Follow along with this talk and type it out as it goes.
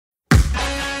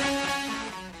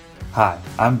Hi,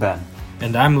 I'm Ben,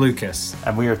 And I'm Lucas.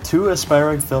 and we are two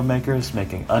aspiring filmmakers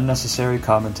making unnecessary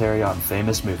commentary on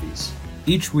famous movies.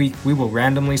 Each week, we will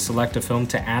randomly select a film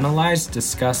to analyze,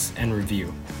 discuss, and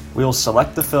review. We will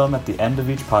select the film at the end of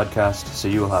each podcast, so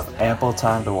you will have ample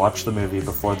time to watch the movie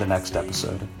before the next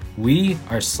episode. We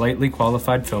are slightly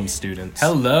qualified film students.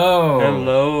 Hello!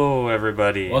 Hello,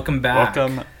 everybody. Welcome back.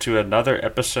 Welcome to another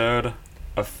episode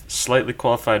of Slightly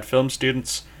Qualified Film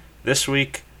Students. This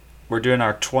week, we're doing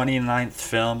our 29th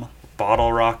film,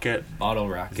 Bottle Rocket. Bottle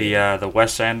Rocket. The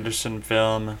Wes Anderson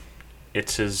film.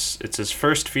 It's his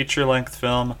first feature-length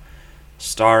film,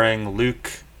 starring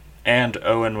Luke and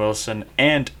Owen Wilson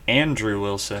and Andrew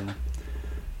Wilson.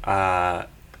 All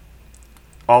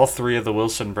three of the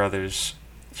Wilson brothers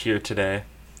here today.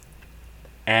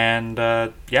 And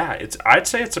I'd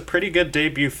say it's a pretty good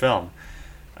debut film.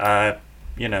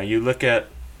 You look at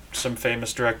some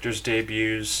famous directors'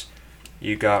 debuts.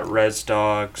 You got Res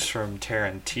Dogs from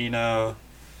Tarantino.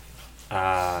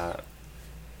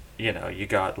 You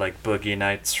got like Boogie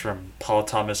Nights from Paul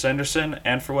Thomas Anderson,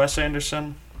 and for Wes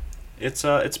Anderson, it's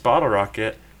Bottle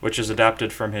Rocket, which is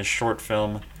adapted from his short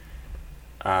film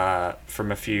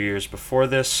from a few years before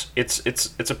this. It's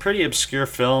a pretty obscure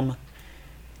film,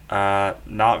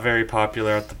 not very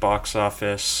popular at the box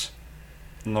office,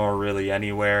 nor really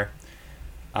anywhere.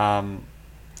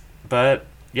 But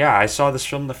yeah, I saw this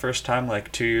film the first time like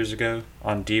 2 years ago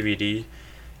on DVD.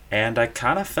 And I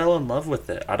kind of fell in love with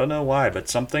it. I don't know why, but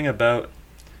something about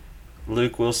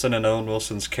Luke Wilson and Owen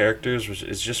Wilson's characters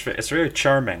it's very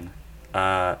charming.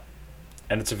 And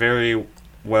it's a very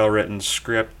well-written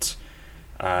script.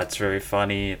 It's very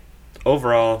funny.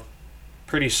 Overall,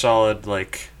 pretty solid,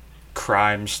 like,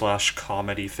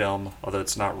 crime/comedy film, although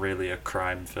it's not really a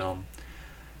crime film.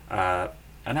 And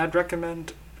I'd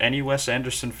recommend any Wes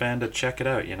Anderson fan to check it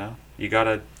out, you know? You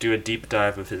gotta do a deep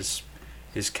dive of his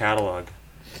catalog.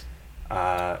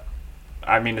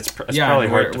 It's probably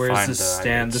hard to where find. Does this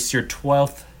stand? This is your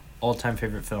 12th all-time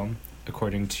favorite film,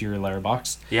 according to your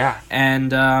Letterboxd. Yeah.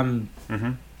 And,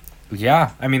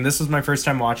 this was my first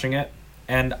time watching it,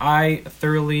 and I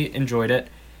thoroughly enjoyed it.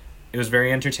 It was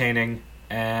very entertaining,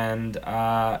 and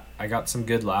I got some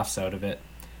good laughs out of it.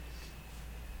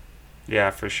 Yeah,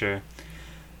 for sure.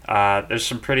 There's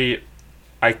some pretty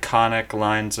iconic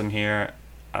lines in here,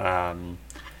 and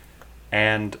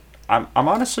I'm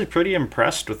honestly pretty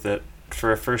impressed with it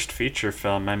for a first feature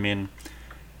film. I mean,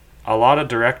 a lot of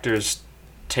directors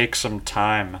take some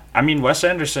time. I mean, Wes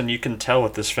Anderson, you can tell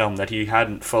with this film that he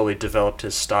hadn't fully developed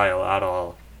his style at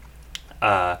all.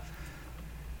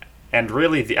 And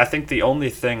really, I think the only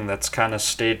thing that's kind of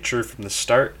stayed true from the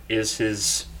start is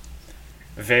his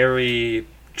very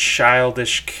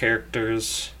childish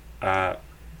characters.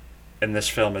 In this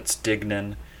film, it's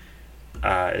Dignan.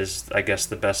 Is, I guess,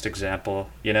 the best example.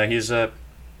 You know, he's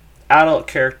adult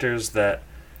characters that,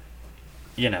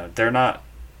 they're not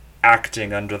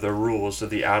acting under the rules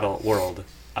of the adult world,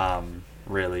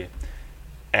 really.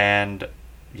 And,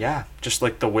 yeah, just,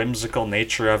 like, the whimsical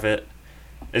nature of it.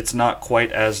 It's not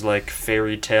quite as, like,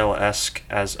 fairy tale-esque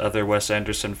as other Wes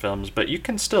Anderson films, but you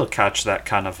can still catch that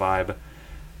kind of vibe,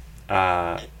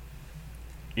 about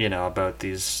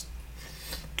these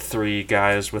three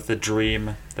guys with a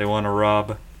dream. They want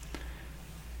to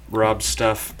rob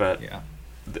stuff, but yeah.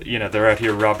 They're out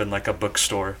here robbing like a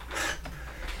bookstore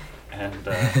and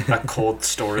a cold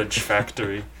storage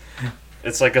factory.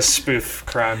 It's like a spoof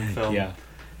crime film. Yeah.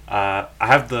 I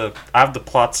have the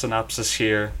plot synopsis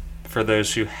here for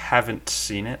those who haven't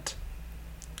seen it.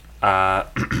 A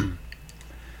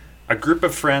group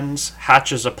of friends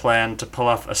hatches a plan to pull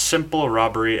off a simple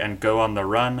robbery and go on the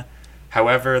run.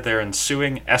 However, their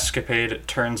ensuing escapade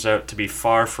turns out to be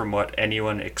far from what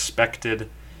anyone expected.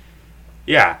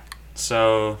 Yeah,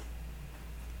 so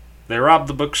they rob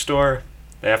the bookstore,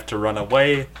 they have to run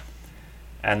away,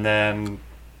 and then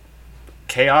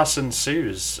chaos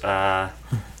ensues.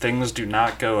 Things do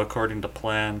not go according to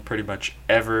plan pretty much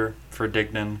ever for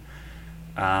Dignan.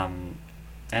 And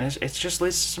it just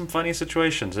leads to some funny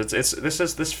situations.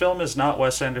 This film is not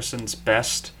Wes Anderson's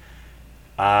best.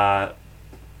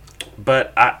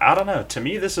 But I don't know. To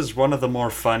me, this is one of the more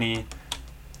funny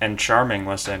and charming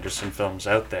Wes Anderson films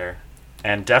out there.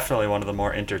 And definitely one of the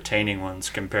more entertaining ones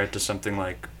compared to something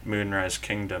like Moonrise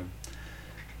Kingdom.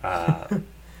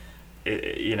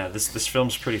 This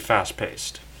film's pretty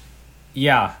fast-paced.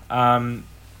 Yeah.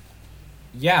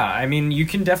 You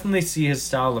can definitely see his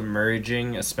style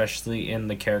emerging, especially in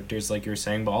the characters, like you were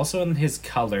saying, but also in his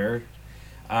color.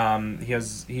 He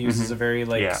uses a very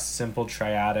simple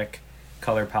triadic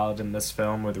color palette in this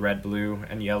film with red, blue,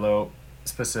 and yellow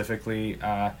specifically.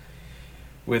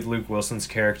 with Luke Wilson's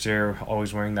character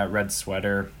always wearing that red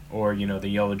sweater or, the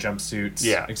yellow jumpsuits,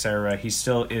 etc. He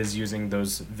still is using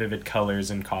those vivid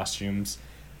colors and costumes.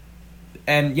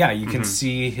 And yeah, you can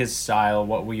see his style,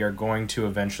 what we are going to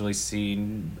eventually see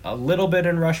a little bit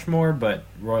in Rushmore, but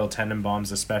Royal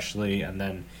Tenenbaums especially, and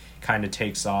then kind of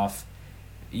takes off.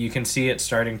 You can see it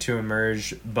starting to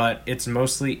emerge, but it's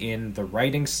mostly in the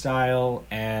writing style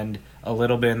and a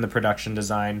little bit in the production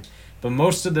design. But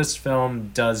most of this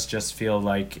film does just feel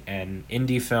like an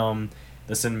indie film.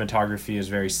 The cinematography is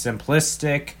very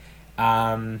simplistic,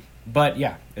 but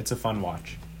yeah, it's a fun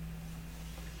watch.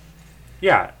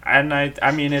 Yeah, and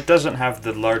I mean, it doesn't have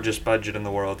the largest budget in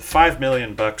the world. $5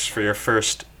 million for your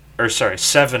first, or sorry,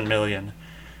 $7 million.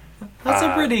 That's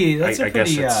a pretty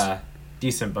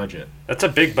decent budget. That's a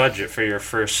big budget for your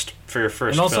first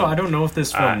And also, film. I don't know if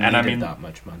this film needed that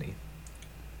much money.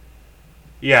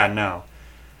 Yeah, no.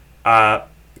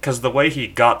 Because the way he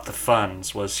got the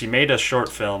funds was he made a short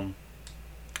film.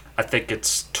 I think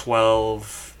it's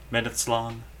 12 minutes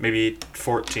long, maybe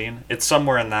 14. It's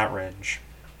somewhere in that range.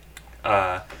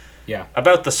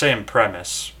 About the same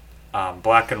premise,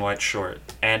 black and white short,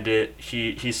 and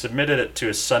he submitted it to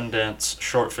a Sundance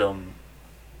short film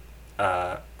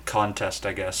contest,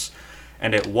 I guess,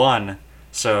 and it won.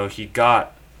 So he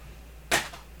got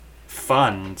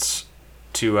funds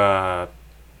to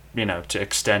to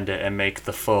extend it and make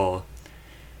the full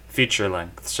feature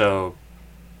length. So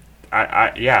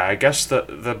I guess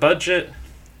the budget,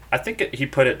 I think he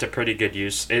put it to pretty good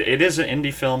use. It is an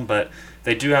indie film, but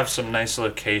they do have some nice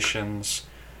locations,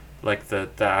 like the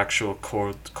actual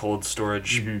cold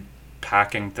storage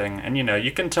packing thing. And,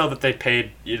 you can tell that they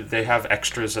have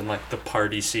extras in, like, the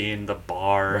party scene, the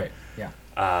bar. Right,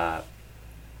 yeah.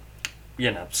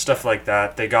 Stuff like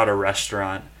that. They got a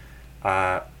restaurant.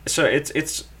 So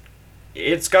it's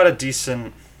got a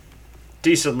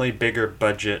decently bigger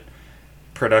budget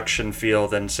production feel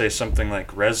than, say, something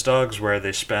like Res Dogs, where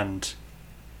they spend,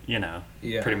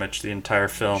 pretty much the entire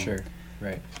film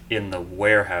in the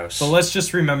warehouse. But let's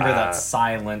just remember that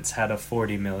Silence had a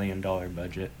 $40 million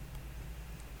budget.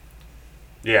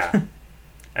 Yeah.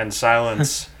 And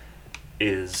Silence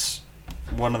is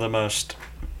one of the most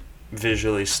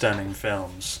visually stunning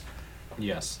films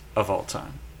of all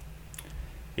time.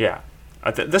 Yeah.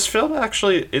 This film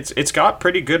actually, it's got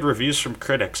pretty good reviews from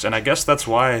critics, and I guess that's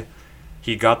why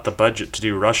he got the budget to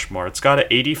do Rushmore. It's got an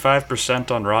 85%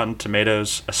 on Rotten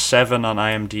Tomatoes, a 7 on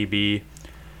IMDb.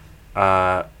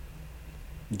 It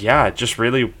just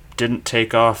really didn't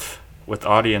take off with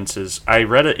audiences. I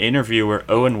read an interview where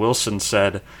Owen Wilson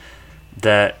said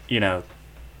that,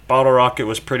 Bottle Rocket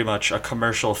was pretty much a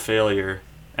commercial failure,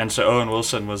 and so Owen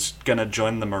Wilson was going to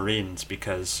join the Marines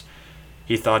because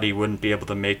he thought he wouldn't be able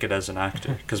to make it as an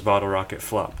actor because Bottle Rocket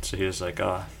flopped. So he was like,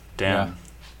 oh, damn. Yeah.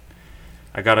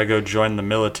 I gotta go join the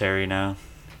military now.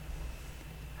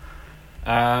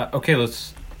 Okay,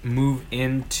 let's move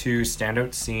into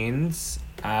standout scenes.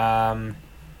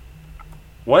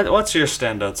 What's your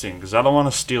standout scene? Because I don't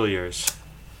want to steal yours.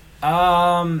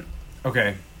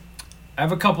 Okay. I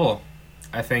have a couple,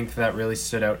 I think, that really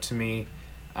stood out to me.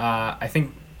 I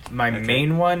think my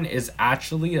main one is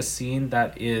actually a scene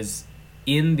that is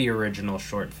in the original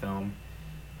short film,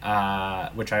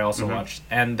 which I also watched,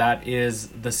 and that is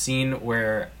the scene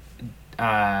where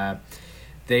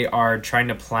they are trying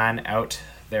to plan out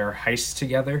their heist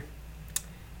together,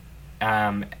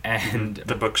 and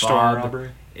the bookstore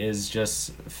robbery is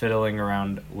just fiddling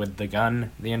around with the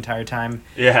gun the entire time.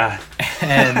 Yeah.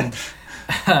 And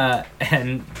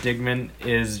Digman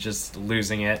is just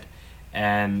losing it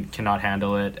and cannot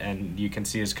handle it, and you can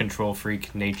see his control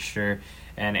freak nature,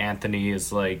 and Anthony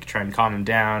is like trying to calm him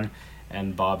down,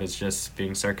 and Bob is just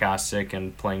being sarcastic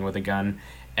and playing with a gun,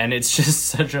 and it's just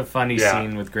such a funny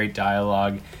scene with great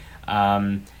dialogue.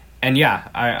 And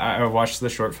I watched the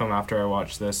short film after I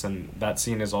watched this, and that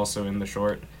scene is also in the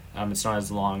short. It's not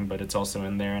as long, but it's also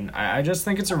in there, and I just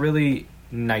think it's a really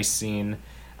nice scene.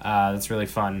 That's really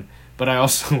fun, but I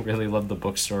also really love the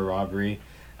bookstore robbery.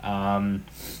 The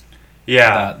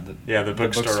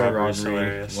bookstore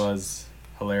robbery was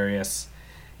hilarious.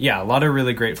 Yeah, a lot of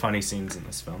really great funny scenes in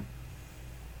this film.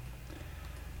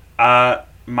 My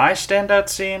standout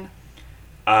scene,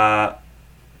 I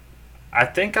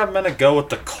think I'm going to go with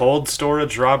the cold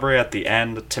storage robbery at the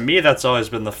end. To me, that's always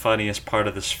been the funniest part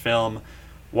of this film.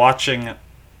 Watching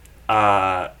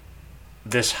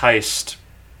this heist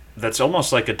that's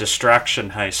almost like a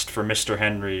distraction heist for Mr.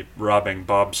 Henry robbing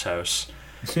Bob's house.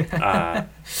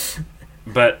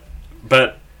 But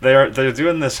they're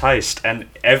doing this heist, and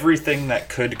everything that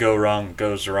could go wrong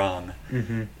goes wrong.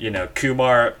 Mm-hmm.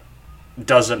 Kumar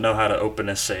doesn't know how to open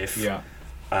a safe. Yeah.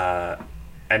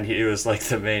 and he was like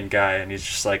the main guy, and he's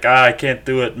just like, I can't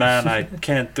do it, man, I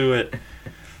can't do it.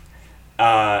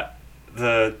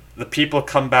 The people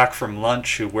come back from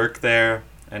lunch who work there,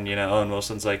 and Owen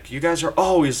Wilson's like, you guys are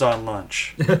always on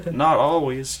lunch. Not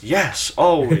always. Yes,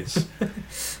 always.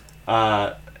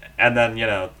 And then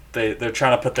they're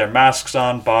trying to put their masks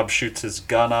on. Bob shoots his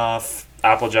gun off.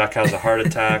 Applejack has a heart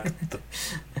attack. The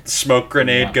smoke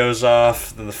grenade goes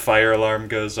off. Then the fire alarm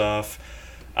goes off.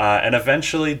 And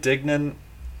eventually Dignan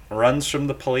runs from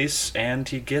the police, and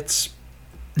he gets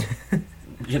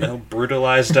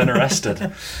brutalized and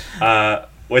arrested,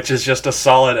 which is just a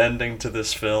solid ending to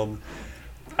this film.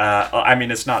 I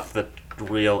mean, it's not the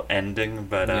real ending,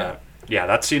 but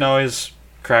that scene always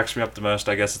cracks me up the most.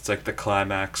 I guess it's like the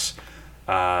climax.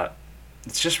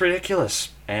 It's just ridiculous,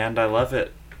 and I love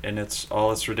it in its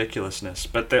ridiculousness.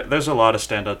 But there's a lot of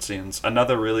standout scenes.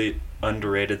 Another really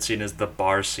underrated scene is the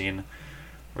bar scene,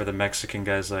 where the Mexican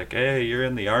guy's like, hey, you're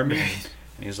in the army?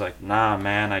 And he's like, nah,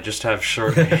 man, I just have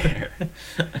short hair.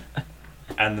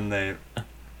 And then they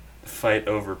fight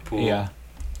over pool. Yeah.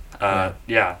 A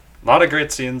lot of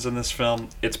great scenes in this film.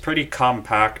 It's pretty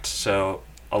compact, so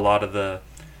a lot of the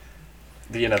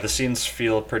scenes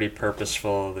feel pretty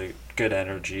purposeful, the good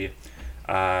energy.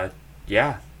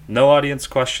 No audience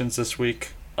questions this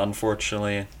week,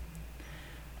 unfortunately.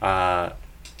 I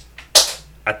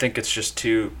think it's just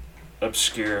too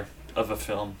obscure of a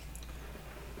film.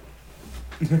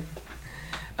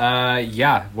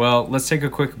 Well, let's take a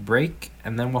quick break,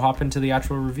 and then we'll hop into the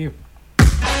actual review.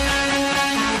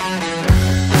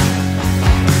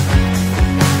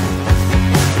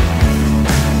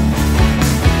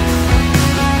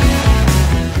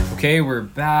 Okay, we're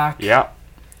back. Yeah.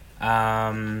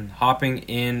 Hopping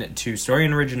into story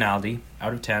and originality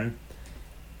out of 10.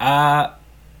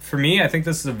 For me, I think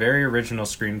this is a very original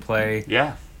screenplay.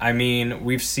 Yeah. I mean,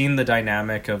 we've seen the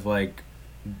dynamic of like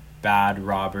bad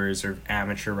robbers or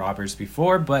amateur robbers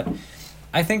before, but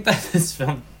I think that this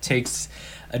film takes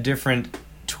a different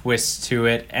twist to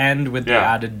it, and with the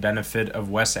added benefit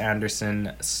of Wes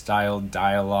Anderson style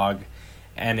dialogue.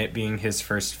 And it being his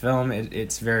first film,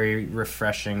 it's very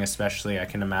refreshing, especially I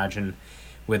can imagine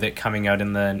with it coming out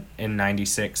in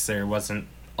 96. There wasn't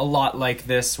a lot like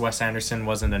this. Wes Anderson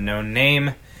wasn't a known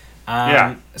name.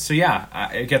 So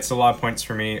it gets a lot of points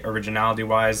for me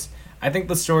originality-wise. I think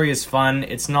the story is fun.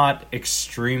 It's not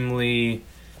extremely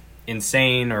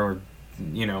insane or,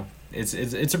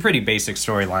 it's a pretty basic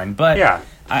storyline. But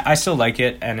I still like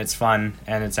it, and it's fun,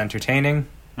 and it's entertaining.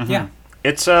 Mm-hmm. Yeah.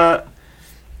 It's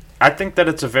I think that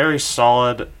it's a very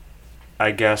solid, I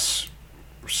guess,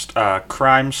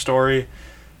 crime story.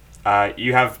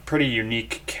 You have pretty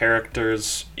unique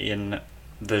characters in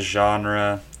the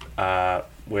genre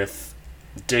with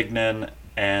Dignan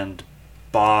and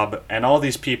Bob and all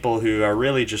these people who are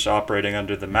really just operating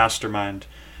under the mastermind,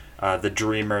 the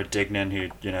dreamer Dignan, who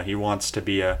he wants to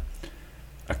be a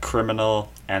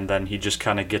criminal, and then he just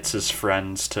kind of gets his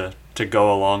friends to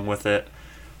go along with it.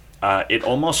 It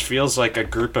almost feels like a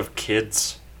group of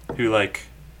kids who when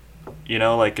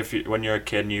you're a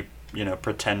kid and you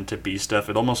pretend to be stuff.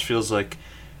 It almost feels like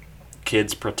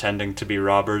kids pretending to be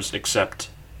robbers,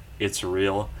 except it's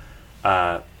real.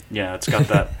 It's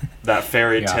got that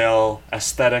fairy tale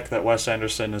aesthetic that Wes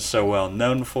Anderson is so well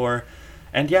known for.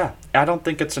 And I don't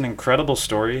think it's an incredible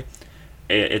story.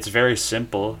 It's very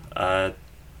simple.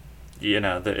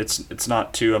 It's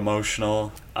not too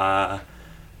emotional.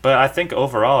 But I think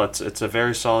overall it's a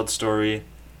very solid story.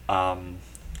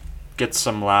 Gets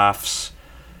some laughs.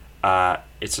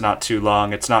 It's not too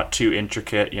long. It's not too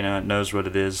intricate. It knows what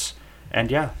it is.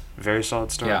 And very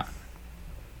solid story.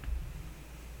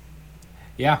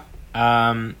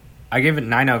 I gave it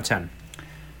 9 out of 10.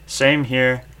 Same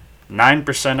here.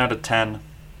 9% out of 10.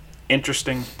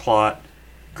 Interesting plot.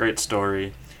 Great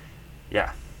story.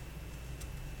 Yeah.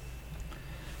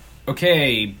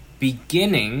 Okay,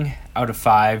 beginning out of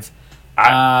 5.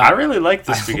 I really like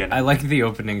this beginning. I like the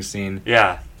opening scene.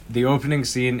 Yeah. The opening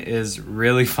scene is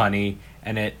really funny,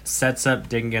 and it sets up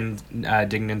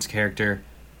Dignan's character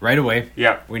right away.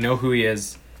 Yeah. We know who he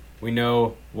is. We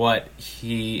know what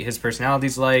his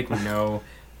personality's like. We know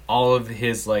all of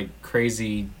his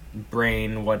crazy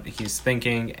brain, what he's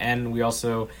thinking, and we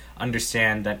also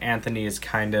understand that Anthony is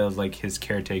kind of like his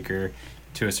caretaker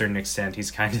to a certain extent.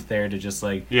 He's kind of there to just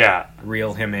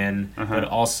reel him in, but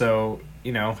also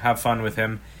have fun with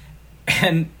him.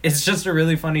 And it's just a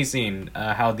really funny scene,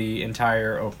 how the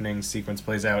entire opening sequence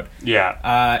plays out.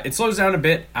 Yeah. It slows down a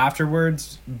bit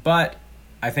afterwards, but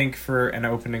I think for an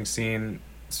opening scene,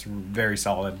 it's very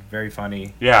solid, very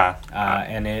funny. Yeah.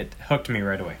 And it hooked me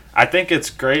right away. I think it's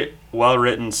great,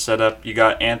 well-written setup. You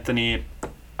got Anthony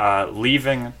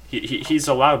leaving. He's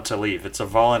allowed to leave. It's a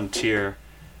volunteer,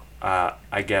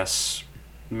 I guess,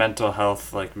 mental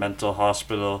health, like mental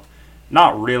hospital.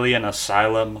 Not really an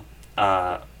asylum.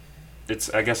 I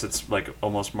guess it's like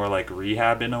almost more like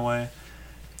rehab in a way.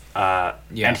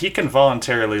 And he can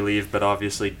voluntarily leave, but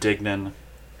obviously Dignan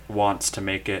wants to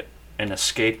make it an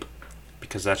escape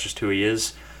because that's just who he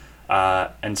is.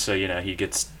 And so, he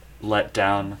gets let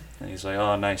down and he's like,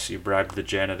 oh, nice, you bribed the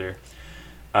janitor.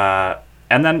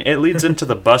 And then it leads into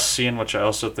the bus scene, which I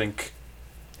also think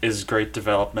is great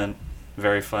development,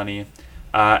 very funny.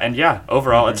 And yeah,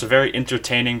 overall, it's a very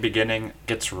entertaining beginning,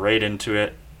 gets right into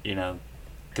it.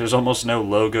 There's almost no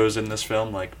logos in this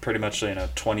film, like pretty much,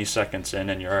 20 seconds in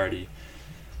and you're already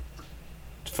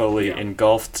fully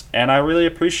engulfed. And I really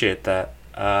appreciate that.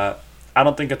 I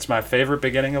don't think it's my favorite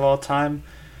beginning of all time,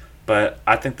 but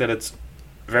I think that it's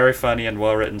very funny and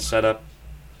well-written setup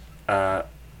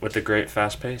with a great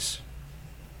fast pace.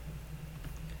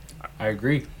 I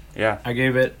agree. Yeah. I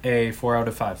gave it a 4 out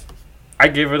of 5. I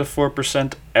gave it a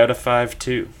 4% out of 5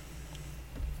 too.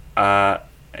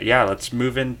 Let's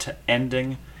move into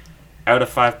ending. Out of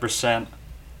 5%.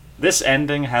 This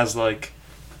ending has like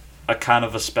a kind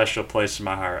of a special place in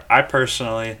my heart. I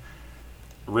personally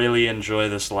really enjoy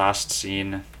this last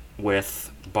scene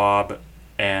with Bob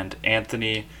and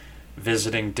Anthony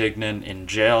visiting Dignan in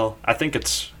jail. I think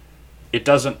it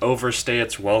doesn't overstay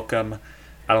its welcome.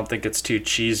 I don't think it's too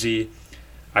cheesy.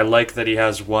 I like that he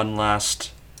has one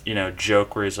last,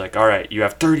 joke where he's like, all right, you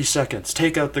have 30 seconds,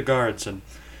 take out the guards and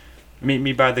meet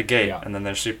me by the gate. Yeah. And then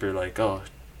they're super like, oh,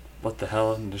 what the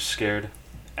hell? And they're scared.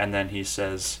 And then he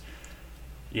says,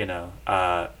 isn't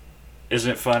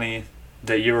it funny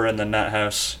that you were in the nut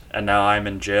house and now I'm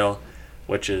in jail?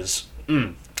 Which is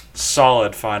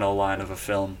solid final line of a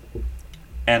film.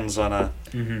 Ends on a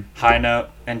high note.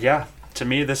 And yeah, to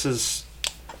me, this is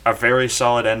a very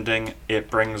solid ending.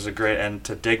 It brings a great end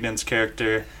to Dignan's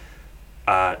character,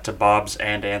 to Bob's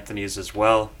and Anthony's as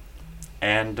well.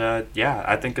 And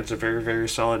I think it's a very, very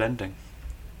solid ending.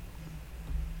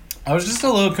 I was just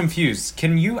a little confused.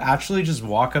 Can you actually just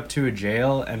walk up to a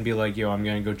jail and be like, yo, I'm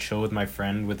going to go chill with my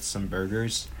friend with some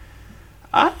burgers?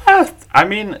 I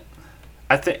mean,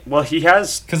 I think, well, he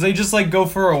has... Because they just, go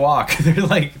for a walk. They just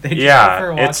go for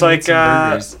a walk it's like,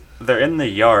 they're in the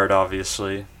yard,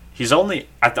 obviously. He's only...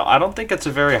 I don't think it's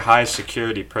a very high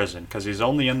security prison, because he's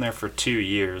only in there for 2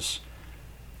 years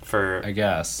for... I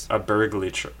guess. A burglary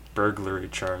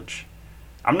charge.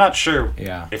 I'm not sure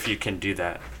if you can do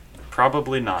that.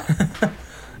 Probably not.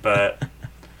 But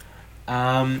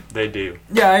they do.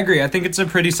 Yeah, I agree. I think it's a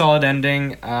pretty solid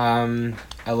ending.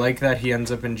 I like that he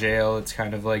ends up in jail. It's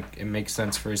kind of like it makes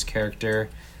sense for his character.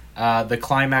 The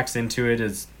climax into it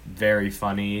is very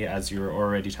funny, as you were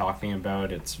already talking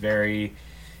about. It's very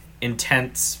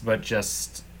intense, but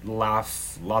just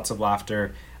lots of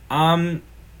laughter. And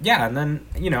then,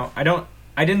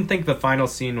 I didn't think the final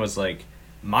scene was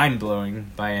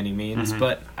mind-blowing by any means,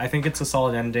 but I think it's a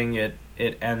solid ending.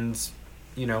 It ends,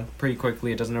 pretty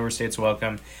quickly. It doesn't overstay its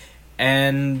welcome.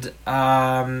 And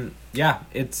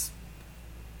it's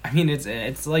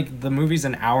like the movie's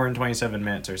an hour and 27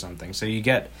 minutes or something. So you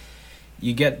get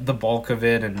the bulk of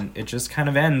it, and it just kind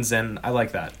of ends, and I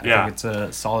like that. I think it's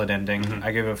a solid ending.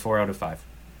 I give it a 4 out of 5.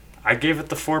 I gave it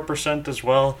the 4% as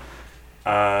well.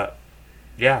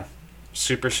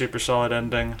 Super, super solid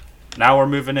ending. Now we're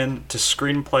moving into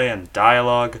screenplay and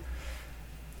dialogue.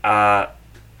 I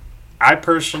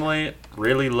personally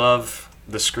really love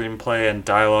the screenplay and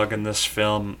dialogue in this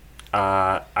film.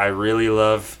 I really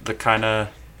love the kind of...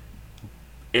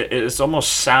 It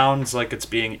almost sounds like it's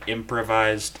being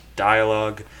improvised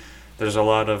dialogue. There's a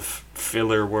lot of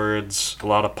filler words, a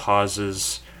lot of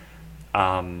pauses.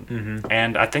 And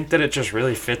I think that it just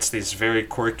really fits these very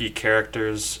quirky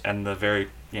characters and the very,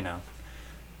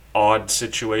 odd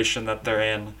situation that they're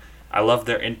in. I love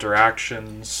their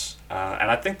interactions, and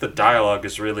I think the dialogue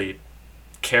really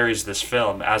carries this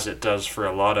film, as it does for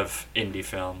a lot of indie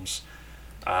films.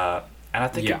 And I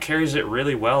think it carries it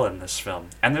really well in this film.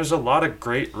 And there's a lot of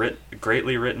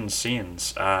greatly written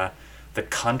scenes. The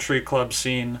country club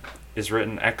scene is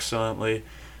written excellently,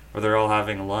 where they're all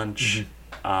having lunch.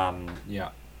 I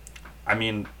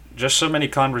mean, just so many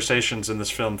conversations in this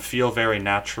film feel very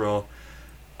natural.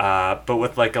 But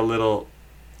with a little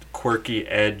quirky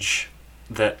edge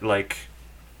that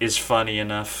is funny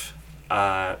enough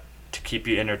to keep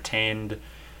you entertained.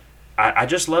 I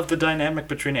just love the dynamic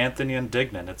between Anthony and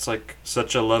Dignan. It's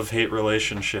such a love-hate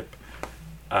relationship.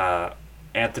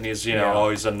 Anthony's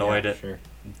always annoyed at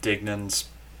Dignan's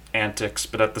antics,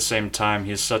 but at the same time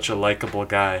he's such a likable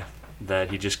guy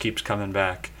that he just keeps coming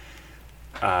back.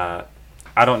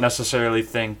 I don't necessarily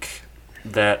think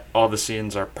that all the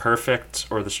scenes are perfect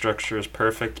or the structure is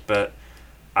perfect, but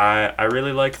I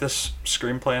really like this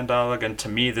screenplay and dialogue, and to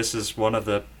me, this is one of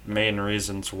the main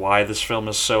reasons why this film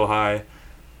is so high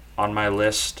on my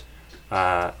list.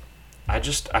 I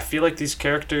feel like these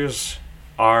characters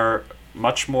are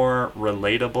much more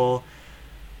relatable,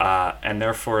 and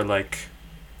therefore like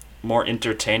more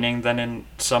entertaining than in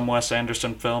some Wes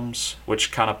Anderson films,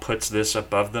 which kind of puts this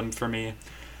above them for me.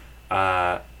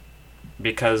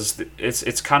 Because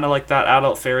it's kind of like that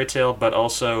adult fairy tale, but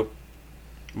also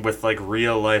with like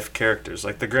real life characters.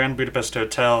 Like the Grand Budapest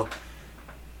Hotel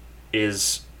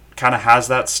is kind of has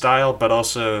that style, but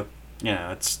also,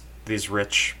 it's these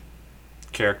rich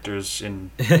characters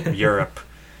in Europe.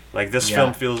 Like this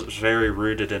film feels very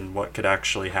rooted in what could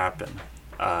actually happen,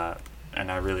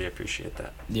 and I really appreciate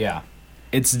that. Yeah,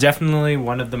 it's definitely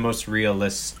one of the most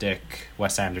realistic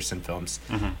Wes Anderson films.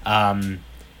 Mm-hmm.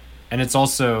 And it's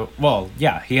also,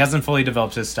 he hasn't fully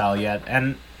developed his style yet.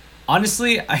 And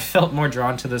honestly, I felt more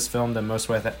drawn to this film than most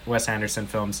Wes Anderson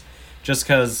films, just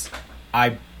because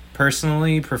I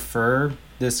personally prefer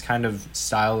this kind of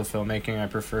style of filmmaking. I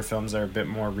prefer films that are a bit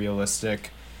more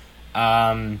realistic.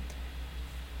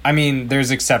 I mean,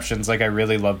 there's exceptions. Like, I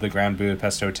really love The Grand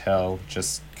Budapest Hotel,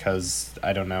 just because,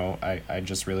 I don't know, I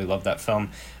just really love that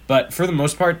film. But for the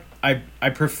most part, I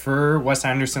prefer Wes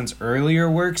Anderson's earlier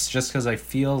works, just because I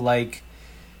feel like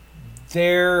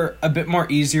they're a bit more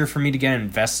easier for me to get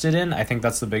invested in. I think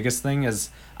that's the biggest thing, is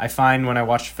I find when I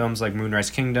watch films like Moonrise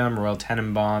Kingdom, Royal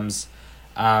Tenenbaums,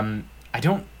 I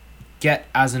don't get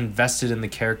as invested in the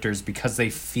characters because they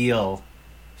feel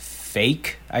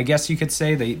fake, I guess you could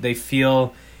say. They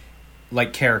feel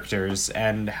like characters,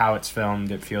 and how it's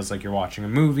filmed, it feels like you're watching a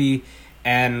movie.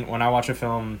 And when I watch a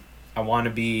film, I want to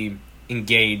be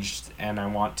engaged, and I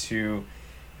want to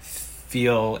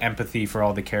feel empathy for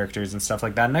all the characters and stuff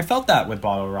like that. And I felt that with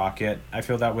Bottle Rocket. I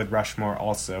feel that with Rushmore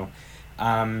also.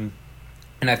 And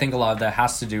I think a lot of that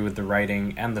has to do with the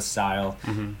writing and the style.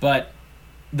 Mm-hmm. But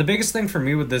the biggest thing for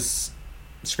me with this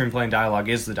screenplay and dialogue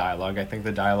is the dialogue. I think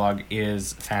the dialogue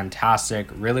is fantastic,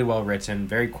 really well written,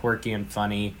 very quirky and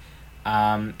funny.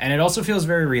 And it also feels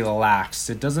very relaxed.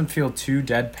 It doesn't feel too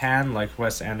deadpan like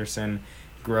Wes Anderson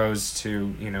grows to,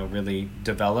 really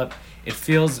develop. It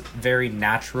feels very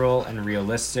natural and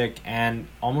realistic, and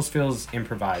almost feels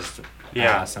improvised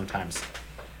sometimes.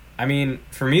 I mean,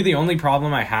 for me, the only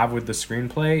problem I have with the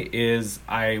screenplay is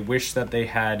I wish that they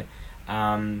had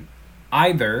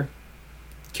either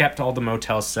kept all the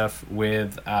motel stuff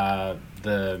with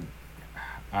the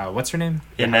what's her name?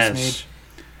 Inez.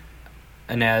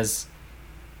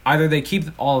 Either they keep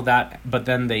all of that, but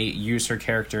then they use her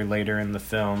character later in the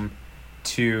film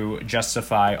to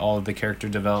justify all of the character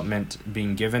development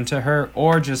being given to her,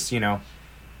 or just,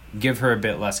 give her a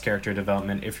bit less character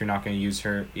development if you're not going to use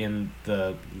her in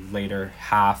the later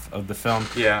half of the film.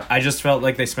 Yeah. I just felt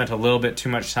like they spent a little bit too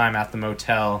much time at the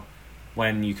motel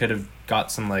when you could have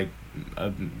got some,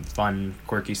 fun,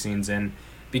 quirky scenes in,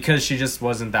 because she just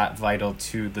wasn't that vital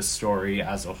to the story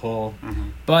as a whole. Mm-hmm.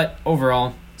 But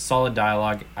overall, solid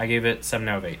dialogue. I gave it 7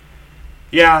 out of 8.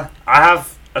 Yeah, I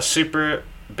have a super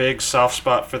big soft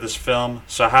spot for this film,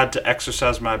 so I had to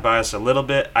exercise my bias a little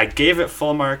bit. I gave it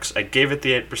full marks. I gave it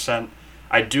the 8%.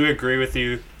 I do agree with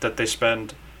you that they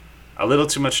spend a little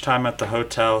too much time at the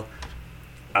hotel,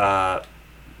 but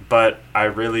I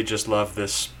really just love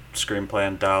this screenplay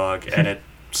and dialogue, and it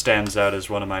stands out as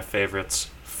one of my favorites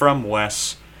from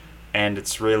Wes, and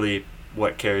it's really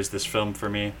what carries this film for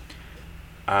me.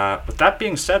 With that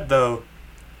being said, though,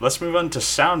 let's move on to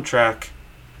soundtrack,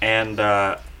 and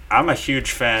I'm a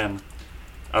huge fan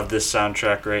of this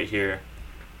soundtrack right here.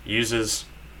 Uses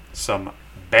some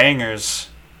bangers.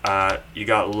 You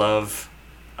got Love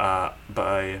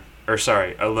Alone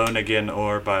Again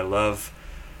or by Love.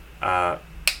 A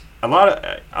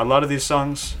lot of these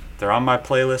songs, they're on my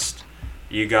playlist.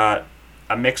 You got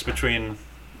a mix between,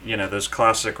 those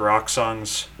classic rock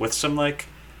songs with some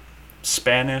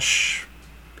Spanish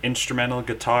instrumental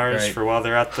guitars for while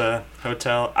they're at the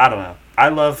hotel. I don't know. I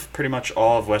love pretty much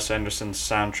all of Wes Anderson's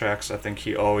soundtracks. I think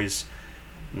he always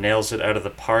nails it out of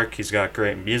the park. He's got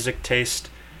great music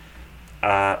taste.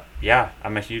 I'm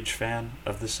a huge fan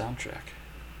of the soundtrack.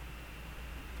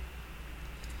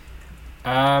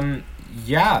 I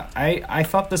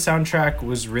thought the soundtrack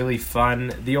was really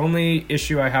fun. The only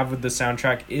issue I have with the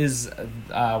soundtrack is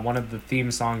one of the theme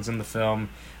songs in the film,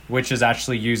 which is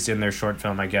actually used in their short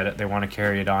film. I get it, they want to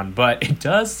carry it on, but it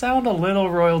does sound a little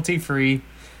royalty free.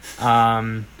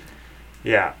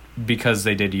 Because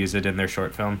they did use it in their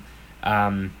short film.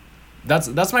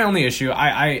 That's my only issue.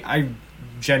 I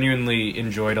genuinely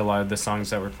enjoyed a lot of the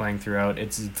songs that were playing throughout.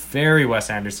 It's very Wes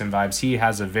Anderson vibes. He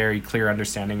has a very clear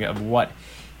understanding of what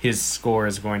his score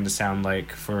is going to sound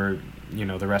like for, you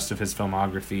know, the rest of his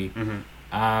filmography.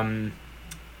 Mm-hmm.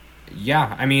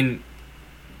 Yeah, I mean,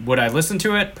 would I listen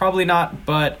to it? Probably not,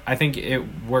 but I think it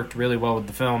worked really well with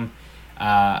the film.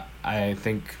 I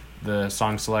think the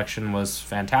song selection was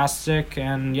fantastic,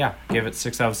 and yeah, give it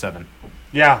 6 out of 7.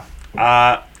 Yeah,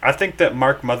 I think that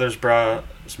Mark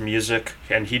Mothersbaugh's music,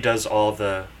 and he does all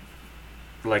the,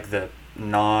 like, the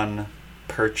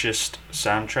non-purchased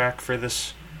soundtrack for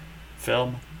this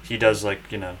film. He does,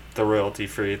 like, you know, the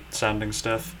royalty-free sounding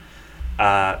stuff.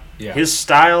 His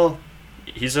style,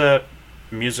 he's a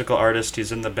musical artist.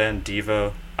 He's in the band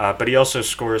Devo, but he also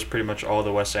scores pretty much all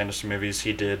the Wes Anderson movies.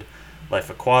 He did Life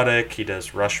Aquatic. He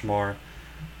does Rushmore.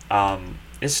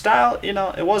 His style, you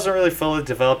know, it wasn't really fully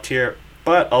developed here,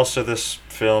 but also this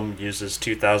film uses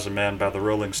 2000 Man by the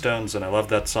Rolling Stones, and I love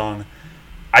that song.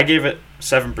 I gave it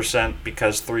 7%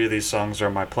 because 3 of these songs are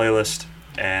on my playlist,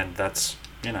 and that's,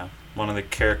 you know, one of the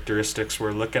characteristics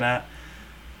we're looking at.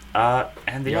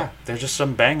 And yeah, they're just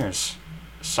some bangers.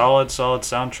 Solid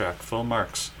soundtrack, full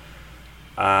marks.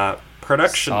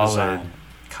 Production design,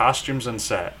 costumes and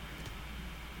set.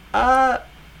 There's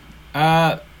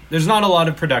not a lot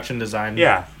of production design.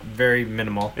 Yeah. Very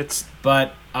minimal. It's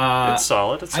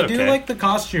solid. It's okay. I do like the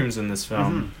costumes in this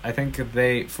film. Mm-hmm. I think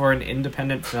for an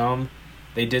independent film,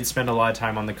 they did spend a lot of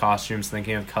time on the costumes,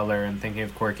 thinking of color and thinking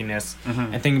of quirkiness,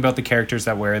 and thinking about the characters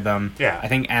that wear them. Yeah. I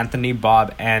think Anthony,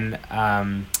 Bob, and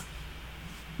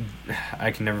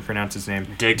I can never pronounce his name.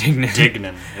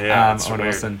 Dignan. Yeah, Owen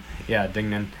Wilson. Yeah,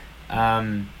 Dignan.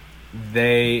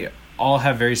 They all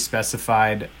have very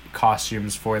specified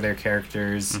costumes for their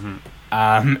characters.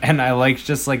 And I like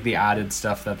just like the added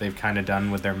stuff that they've kind of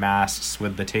done with their masks,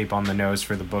 with the tape on the nose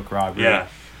for the book robbery. Yeah.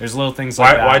 There's little things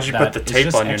like that. Why'd you put the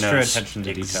tape on your extra nose? Attention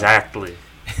to Exactly.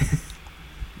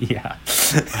 Detail.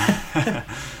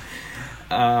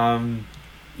 Yeah.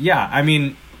 Yeah, I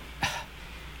mean,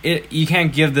 you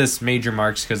can't give this major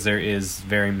marks because there is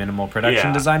very minimal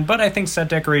production design, but I think set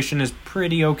decoration is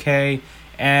pretty okay.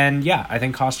 And yeah, I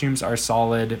think costumes are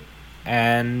solid.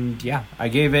 And yeah, I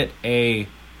gave it a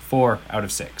 4 out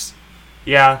of 6.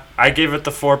 Yeah, I gave it the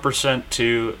 4%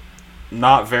 too.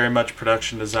 Not very much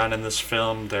production design in this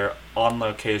film. They're on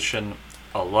location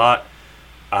a lot.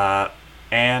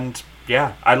 And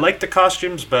yeah, I like the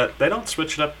costumes, but they don't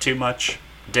switch it up too much.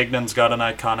 Dignan's got an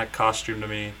iconic costume to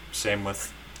me. Same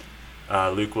with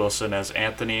Luke Wilson as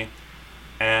Anthony.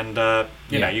 And,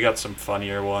 you know, you got some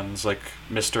funnier ones, like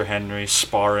Mr. Henry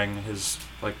sparring his,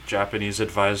 like, Japanese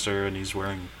advisor, and he's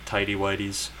wearing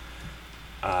tighty-whities.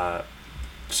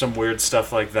 Some weird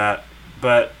stuff like that.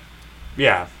 But,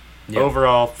 yeah.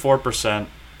 Overall, 4%.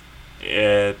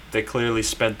 They clearly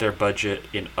spent their budget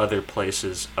in other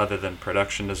places other than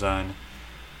production design.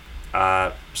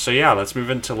 So yeah, let's move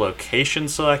into location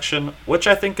selection, which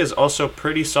I think is also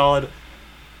pretty solid.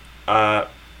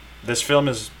 This film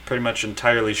is pretty much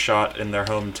entirely shot in their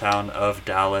hometown of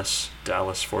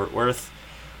Dallas-Fort Worth.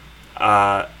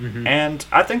 And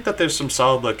I think that there's some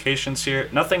solid locations here.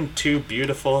 Nothing too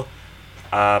beautiful,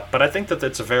 but I think that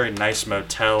it's a very nice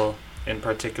motel in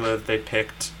particular that they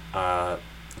picked.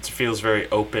 It feels very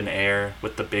open air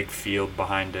with the big field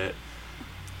behind it.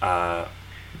 I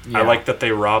like that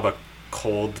they rob a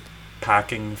cold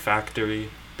packing factory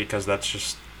because that's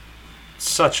just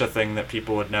such a thing that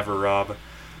people would never rob.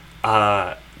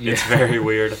 It's very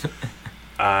weird.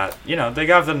 You know, they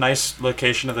got the nice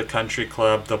location of the country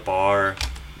club, the bar.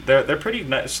 They're pretty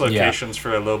nice locations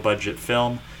for a low budget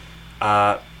film.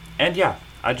 And yeah,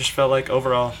 I just felt like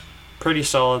overall pretty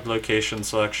solid location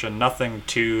selection. Nothing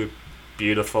too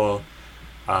beautiful,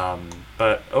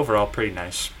 but overall pretty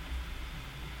nice.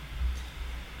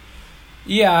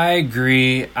 Yeah, I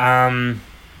agree. I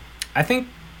think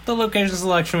the location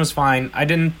selection was fine. I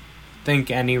didn't think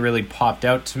any really popped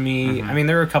out to me. I mean,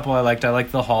 there were a couple I liked. I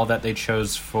liked the hall that they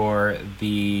chose for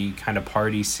the kind of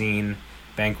party scene,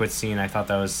 banquet scene. I thought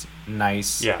that was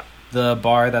nice. Yeah. The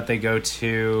bar that they go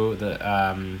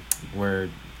to, where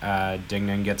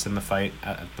Dignan gets in the fight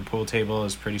at the pool table,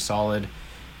 is pretty solid.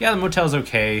 Yeah, the motel's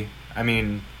okay. I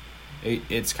mean,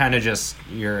 it's kind of just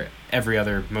your every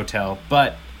other motel,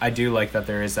 but I do like that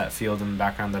there is that field in the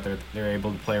background that they're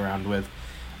able to play around with.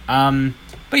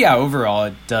 But yeah, overall,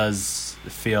 it does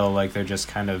feel like they're just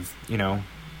kind of, you know,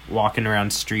 walking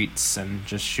around streets and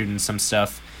just shooting some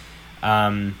stuff.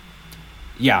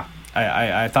 Yeah,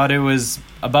 I thought it was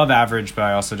above average, but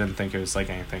I also didn't think it was like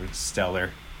anything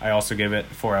stellar. I also gave it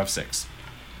 4 out of 6.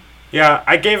 Yeah,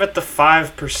 I gave it the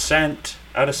 5%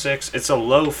 out of 6. It's a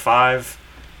low 5.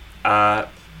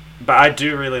 But I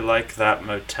do really like that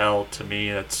motel. To me,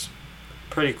 it's a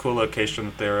pretty cool location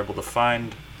that they were able to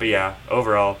find. But yeah,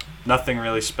 overall, nothing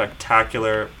really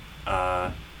spectacular.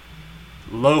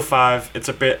 Low 5. It's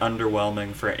a bit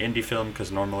underwhelming for an indie film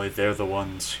because normally they're the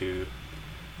ones who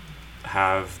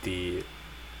have the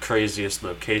craziest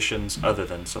locations other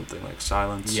than something like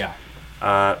Silence. Yeah.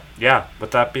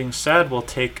 With that being said, we'll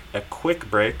take a quick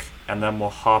break and then we'll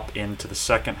hop into the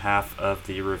second half of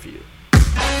the review.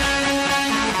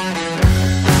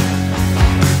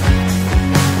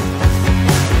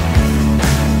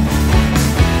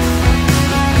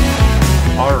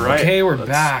 All right. Okay, we're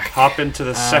back. Hop into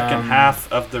the second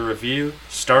half of the review,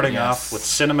 starting off with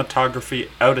cinematography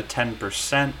out of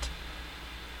 10%.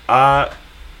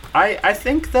 I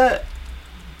think that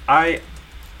I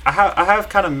have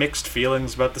kind of mixed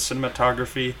feelings about the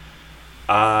cinematography.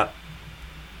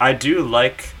 I do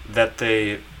like that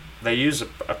they use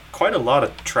quite a lot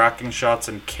of tracking shots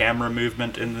and camera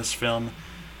movement in this film.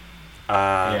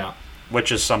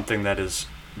 Which is something that is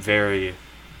very,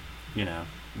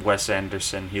 Wes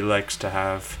Anderson. He likes to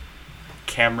have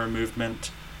camera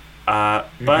movement.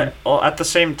 But at the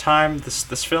same time,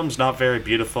 this film's not very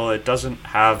beautiful. It doesn't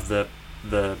have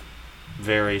the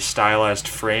very stylized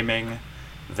framing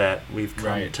that we've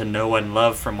come to know and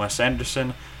love from Wes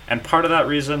Anderson. And part of that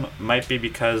reason might be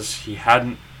because he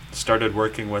hadn't started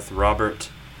working with Robert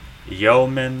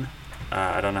Yeoman.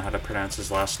 I don't know how to pronounce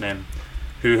his last name.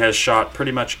 Who has shot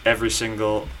pretty much every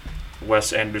single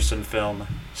Wes Anderson film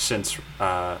since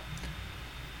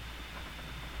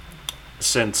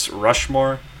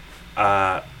Rushmore.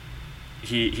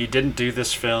 He didn't do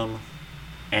this film,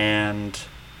 and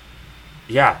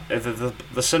the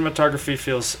cinematography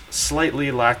feels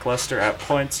slightly lackluster at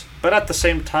points, but at the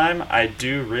same time I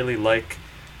do really like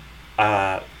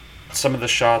some of the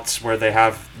shots where they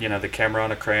have the camera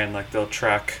on a crane, like they'll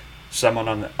track someone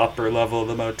on the upper level of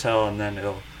the motel and then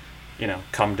it'll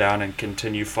come down and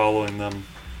continue following them.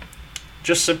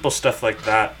 Just simple stuff like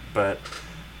that, but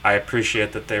I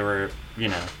appreciate that they were,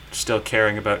 still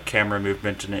caring about camera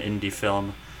movement in an indie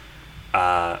film.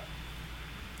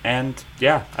 And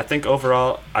yeah, I think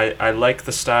overall I like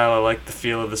the style, I like the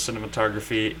feel of the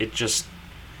cinematography.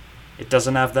 It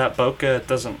doesn't have that bokeh, it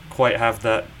doesn't quite have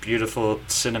that beautiful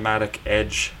cinematic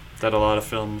edge that a lot of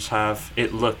films have.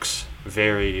 It looks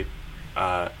very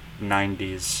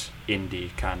 90s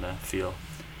indie kind of feel.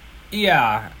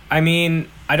 Yeah, I mean,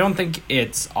 I don't think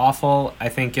it's awful. I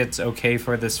think it's okay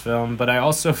for this film, but I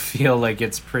also feel like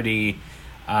it's pretty...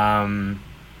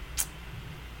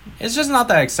 it's just not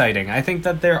that exciting. I think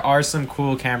that there are some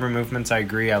cool camera movements, I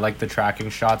agree. I like the tracking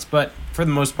shots, but for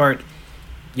the most part,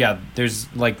 there's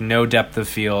no depth of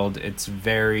field. It's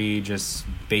very just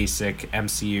basic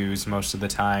MCUs most of the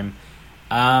time.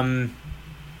 And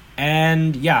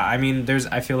I mean,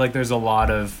 I feel like there's a lot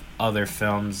of other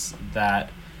films that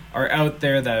are out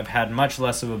there that have had much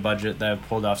less of a budget, that have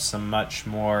pulled off some much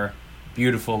more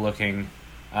beautiful looking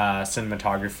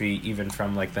cinematography, even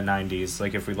from the 90s.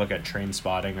 Like if we look at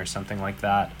Trainspotting or something like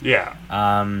that. Yeah.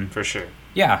 For sure.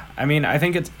 Yeah, I mean, I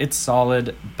think it's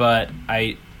solid, but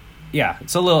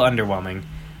it's a little underwhelming.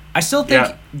 I still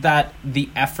think that the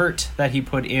effort that he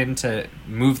put in to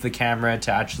move the camera,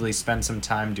 to actually spend some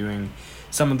time doing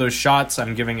some of those shots,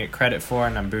 I'm giving it credit for,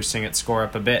 and I'm boosting its score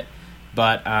up a bit.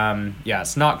 But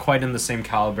it's not quite in the same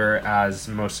caliber as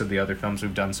most of the other films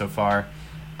we've done so far.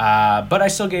 But I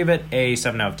still gave it a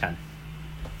 7 out of 10.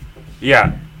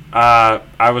 Yeah,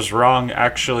 I was wrong,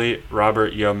 actually.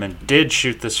 Robert Yeoman did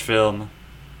shoot this film.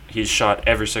 He's shot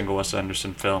every single Wes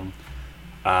Anderson film.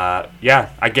 I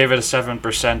gave it a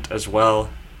 7% as well.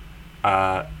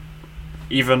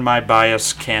 Even my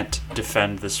bias can't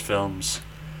defend this film's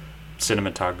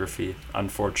cinematography,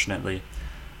 unfortunately.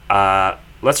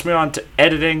 Let's move on to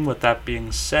editing. With that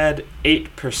being said,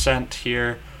 8%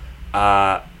 here.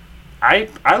 I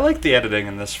like the editing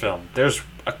in this film. There's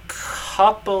a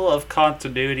couple of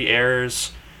continuity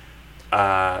errors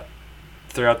throughout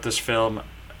this film.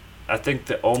 I think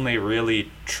the only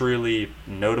really truly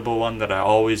notable one that I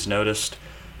always noticed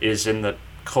is in the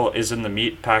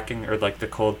meat packing, or the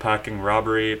cold packing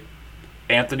robbery.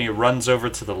 Anthony runs over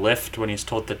to the lift when he's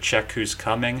told to check who's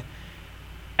coming,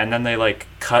 and then they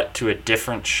cut to a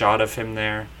different shot of him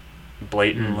there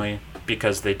blatantly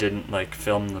because they didn't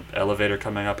film the elevator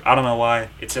coming up. I don't know why.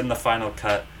 It's in the final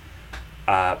cut.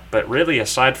 But really,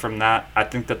 aside from that, I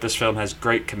think that this film has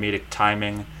great comedic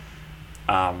timing.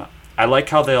 I like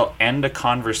how they'll end a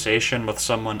conversation with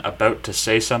someone about to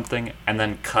say something and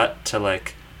then cut to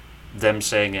them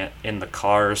saying it in the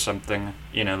car or something,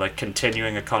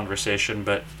 continuing a conversation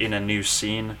but in a new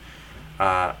scene.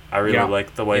 I really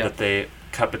like the way that they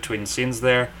cut between scenes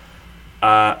there.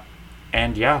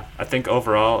 And yeah, I think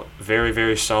overall, very,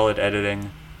 very solid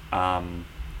editing.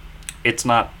 It's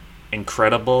not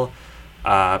incredible,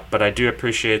 but I do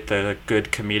appreciate the good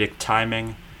comedic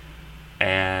timing.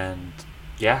 And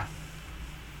yeah.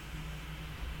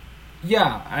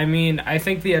 Yeah, I mean, I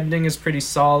think the editing is pretty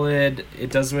solid. It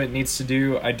does what it needs to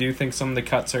do. I do think some of the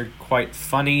cuts are quite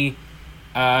funny.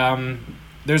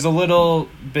 There's a little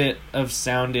bit of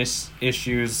sound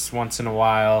issues once in a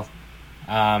while.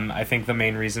 I think the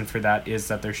main reason for that is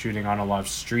that they're shooting on a lot of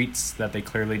streets that they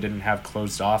clearly didn't have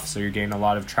closed off, so you're getting a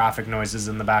lot of traffic noises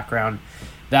in the background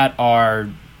that are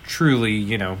truly,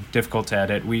 difficult to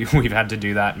edit. We've had to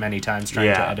do that many times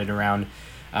trying to edit around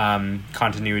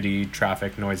continuity,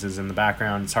 traffic noises in the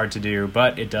background. It's hard to do,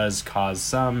 but it does cause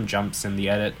some jumps in the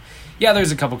edit. Yeah,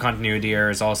 there's a couple continuity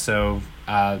errors also.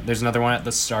 There's another one at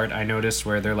the start I noticed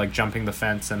where they're like jumping the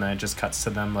fence and then it just cuts to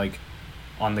them like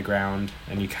on the ground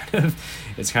and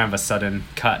it's kind of a sudden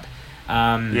cut.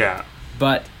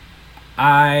 But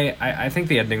I think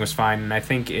the editing was fine, and I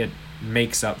think it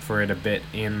makes up for it a bit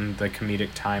in the comedic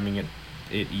timing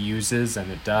it uses,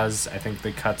 and it does. I think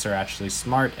the cuts are actually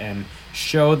smart and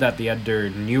show that the editor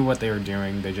knew what they were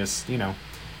doing. They just,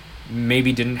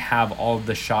 maybe didn't have all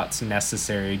the shots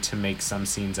necessary to make some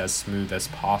scenes as smooth as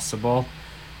possible.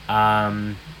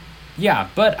 But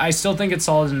I still think it's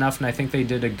solid enough, and I think they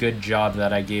did a good job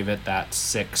that I gave it that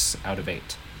 6 out of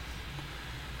 8.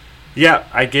 Yeah,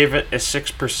 I gave it a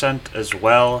 6% as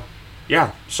well.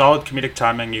 Yeah, solid comedic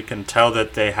timing. You can tell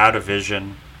that they had a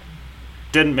vision.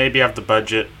 Didn't maybe have the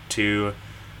budget to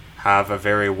have a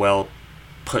very well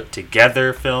put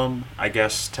together film, I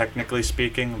guess, technically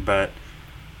speaking, but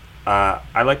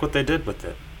I like what they did with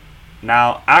it.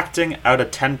 Now, acting out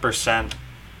of 10%,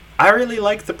 I really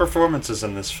like the performances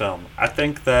in this film. I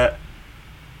think that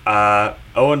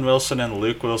Owen Wilson and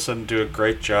Luke Wilson do a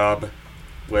great job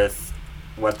with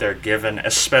what they're given,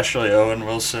 especially Owen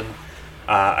Wilson.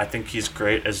 I think he's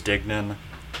great as Dignan.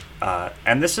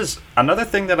 And this is another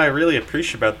thing that I really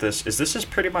appreciate about this is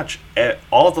pretty much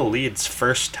all the leads'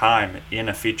 first time in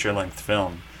a feature-length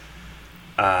film.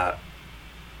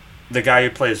 The guy who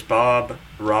plays Bob,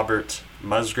 Robert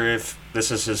Musgrave, this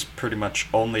is his pretty much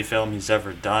only film he's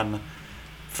ever done.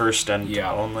 First and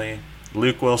only.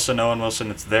 Luke Wilson, Owen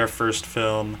Wilson, it's their first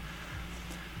film.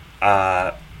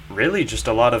 Really just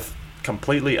a lot of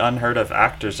completely unheard of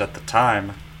actors at the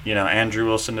time. Andrew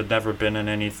Wilson had never been in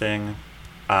anything.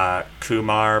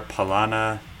 Kumar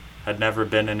Palana had never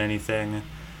been in anything.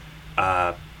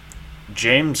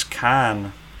 James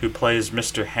Caan, who plays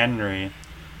Mr. Henry,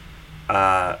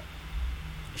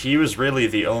 he was really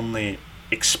the only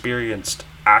experienced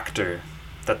actor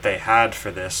that they had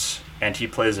for this, and he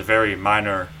plays a very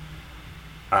minor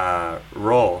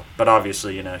role, but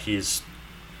obviously, he's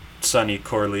Sonny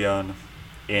Corleone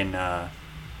in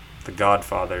The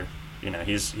Godfather.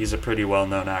 He's a pretty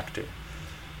well-known actor.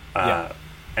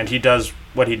 And he does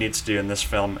what he needs to do in this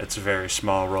film. It's a very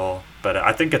small role, but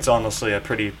I think it's honestly a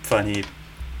pretty funny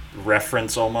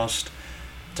reference almost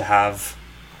to have,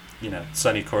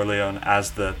 Sonny Corleone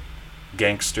as the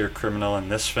gangster criminal in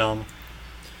this film.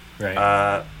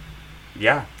 Right.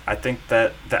 I think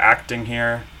that the acting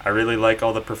here, I really like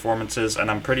all the performances, and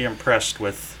I'm pretty impressed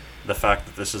with the fact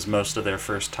that this is most of their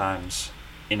first times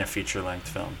in a feature-length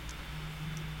film.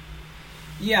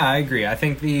 Yeah, I agree. I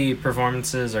think the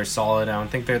performances are solid. I don't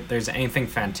think that there's anything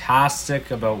fantastic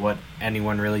about what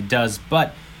anyone really does,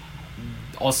 but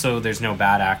also there's no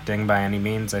bad acting by any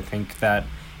means. I think that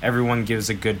everyone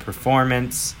gives a good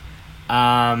performance.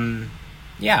 I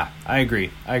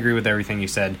agree. I agree with everything you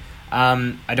said.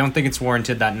 I don't think it's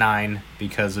warranted that 9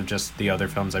 because of just the other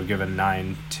films I've given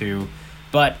 9 to,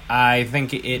 but I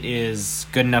think it is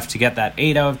good enough to get that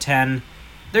 8 out of 10.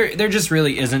 There just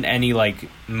really isn't any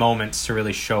moments to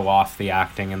really show off the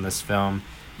acting in this film.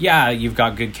 Yeah, you've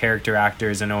got good character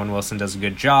actors and Owen Wilson does a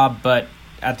good job, but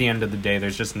at the end of the day,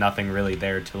 there's just nothing really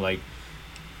there to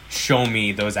show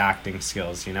me those acting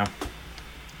skills,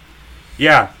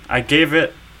 Yeah, I gave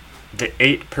it the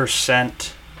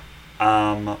 8%.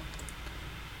 I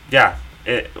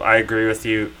agree with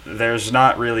you. There's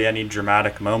not really any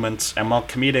dramatic moments, and while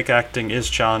comedic acting is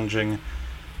challenging,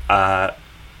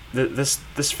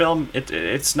 this film,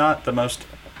 it's not the most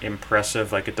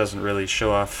impressive. It doesn't really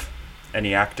show off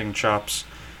any acting chops.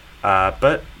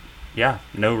 But yeah,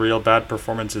 no real bad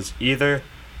performances either.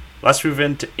 Let's move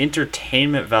into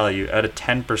entertainment value out of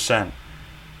 10%.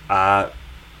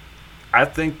 I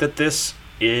think that this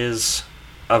is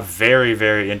a very,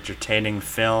 very entertaining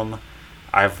film.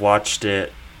 I've watched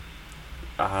it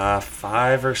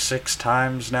 5 or 6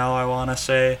 times now, I want to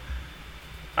say.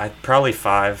 Probably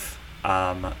 5.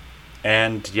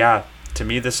 And yeah, to to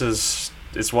me, it's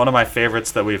one of my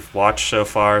favorites that we've watched so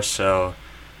far. So,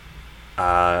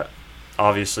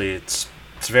 obviously, it's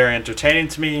very entertaining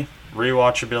to me.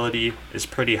 Rewatchability is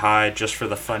pretty high just for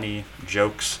the funny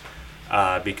jokes,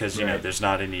 because you know there's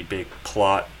not any big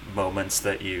plot moments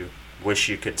that you wish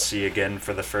you could see again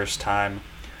for the first time.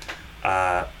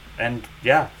 And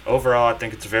yeah, overall, I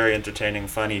think it's a very entertaining,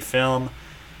 funny film.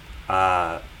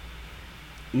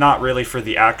 Not really for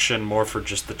the action, more for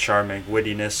just the charming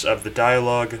wittiness of the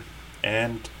dialogue,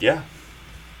 and yeah.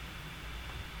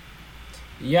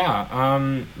 Yeah,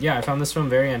 I found this film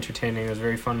very entertaining. It was a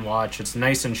very fun watch. It's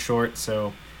nice and short,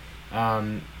 so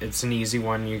it's an easy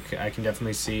one. I can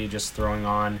definitely see just throwing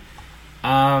on.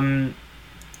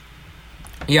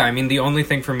 Yeah, I mean, the only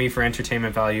thing for me for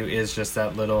entertainment value is just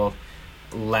that little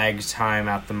lag time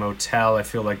at the motel. I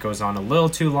feel like goes on a little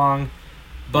too long,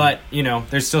 but you know,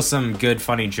 there's still some good,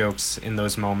 funny jokes in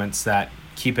those moments that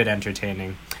keep it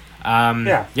entertaining.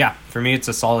 Yeah, for me, it's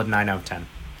a solid 9 out of 10.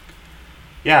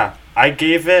 Yeah, I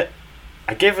gave it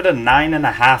a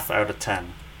 9.5 out of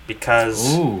 10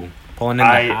 because pulling in the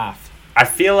half. I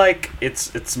feel like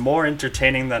it's more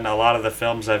entertaining than a lot of the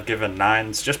films I've given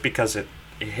 9s, just because it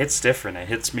hits different. It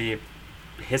hits me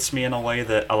in a way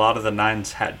that a lot of the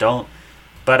 9s don't.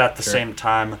 But at the same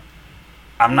time,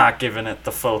 I'm not giving it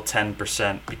the full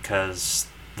 10% because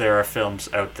there are films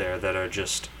out there that are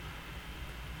just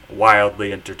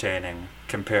wildly entertaining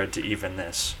compared to even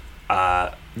this.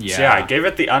 So yeah, I gave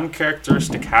it the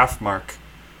uncharacteristic half mark,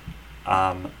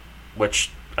 which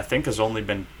I think has only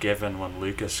been given when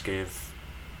Lucas gave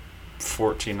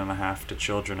 14.5 to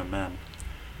Children of Men.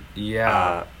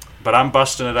 Yeah. But I'm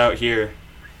busting it out here.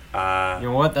 You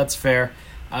know what? That's fair.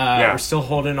 We're still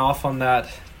holding off on that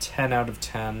 10 out of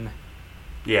 10.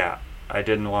 Yeah, I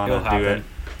didn't want to do it.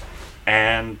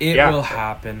 And it will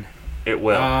happen. It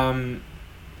will.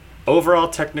 Overall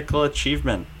technical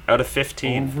achievement out of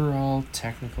 15. Overall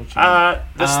technical achievement.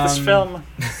 This film,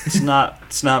 it's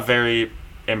not very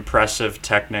impressive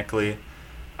technically.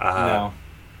 No.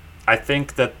 I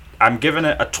think that I'm giving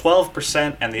it a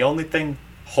 12%, and the only thing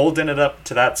holding it up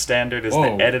to that standard is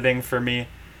the editing for me.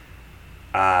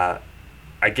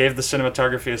 I gave the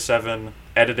cinematography a 7,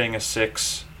 editing a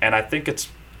 6, and I think it's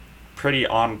pretty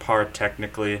on par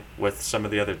technically with some of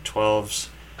the other 12s.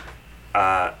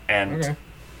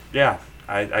 Yeah,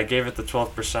 I gave it the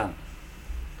 12%.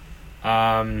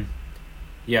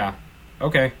 Yeah,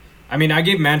 okay. I mean, I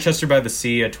gave Manchester by the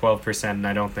Sea a 12%, and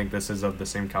I don't think this is of the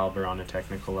same caliber on a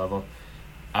technical level.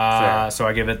 So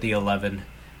I give it the 11.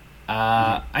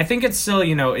 I think it's still,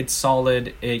 it's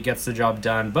solid. It gets the job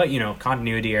done. But,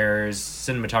 continuity errors,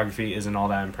 cinematography isn't all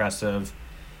that impressive.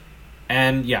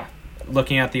 And, yeah,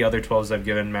 looking at the other 12s I've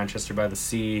given, Manchester by the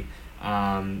Sea,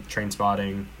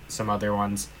 Trainspotting, some other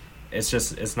ones,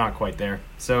 it's not quite there.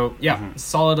 So, yeah,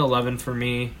 solid 11 for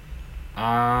me.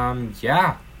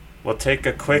 Yeah. We'll take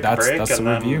a quick break and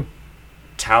then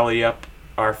tally up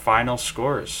our final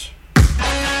scores.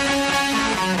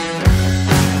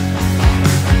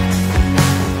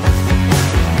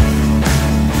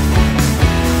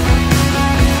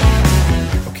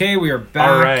 Okay, we are back.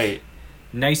 All right.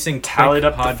 Nice and quick. Tallied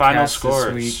up the final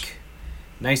scores this week.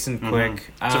 Nice and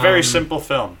quick. It's a very simple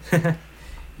film.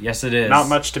 Yes, it is. Not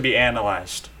much to be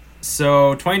analyzed.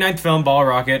 So, 29th film, Bottle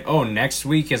Rocket. Oh, next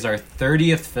week is our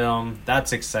 30th film.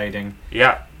 That's exciting.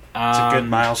 Yeah. It's a good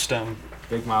milestone.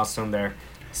 Big milestone there.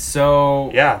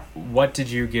 So, yeah. What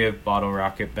did you give Bottle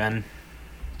Rocket, Ben?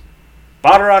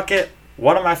 Bottle Rocket,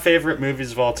 one of my favorite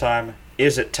movies of all time.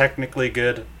 Is it technically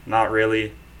good? Not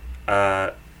really.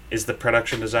 Is the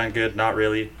production design good? Not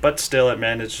really. But still, it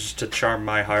manages to charm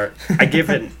my heart. I give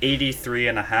it an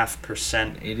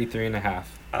 83.5%.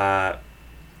 83.5.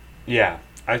 Yeah.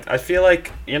 I feel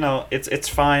like, it's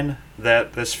fine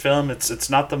that this film, it's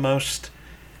not the most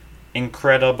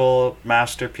incredible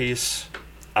masterpiece,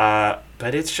 but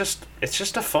it's just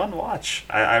a fun watch.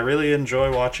 I really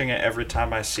enjoy watching it every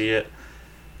time I see it.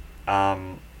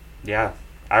 Yeah,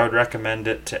 I would recommend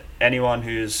it to anyone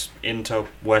who's into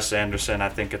Wes Anderson. I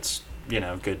think it's,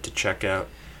 good to check out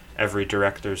every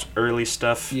director's early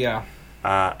stuff. Yeah.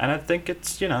 And I think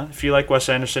it's, if you like Wes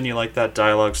Anderson, you like that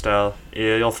dialogue style,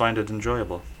 you'll find it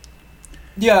enjoyable.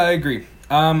 Yeah, I agree.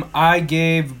 I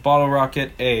gave Bottle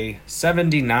Rocket a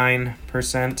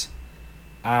 79%.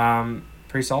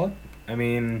 Pretty solid. I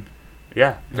mean...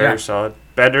 Yeah, very solid.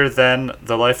 Better than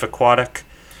The Life Aquatic.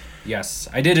 Yes,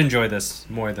 I did enjoy this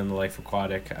more than The Life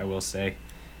Aquatic, I will say.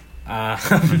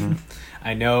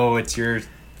 I know it's your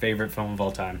favorite film of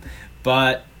all time,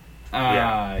 but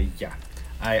I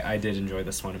did enjoy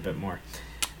this one a bit more.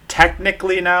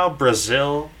 Technically now,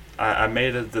 Brazil, I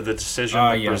made the decision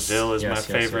that Brazil is my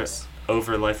favorite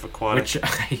over Life Aquatic.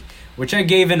 Which I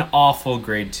gave an awful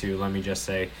grade to, let me just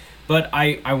say. But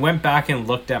I went back and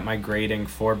looked at my grading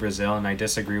for Brazil, and I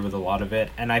disagree with a lot of it.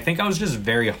 And I think I was just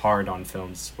very hard on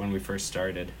films when we first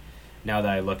started, now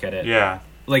that I look at it. Yeah.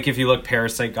 Like, if you look,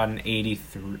 Parasite got an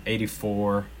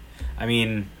 84. I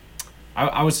mean,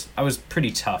 I was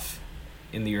pretty tough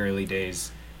in the early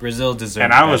days. Brazil deserved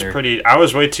and I better. I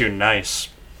was way too nice.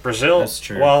 Brazil, that's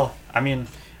true. Well, I mean,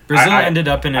 Brazil ended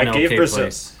up in an okay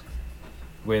place.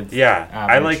 With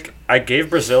average. I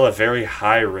gave Brazil a very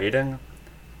high rating,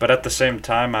 but at the same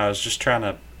time, I was just trying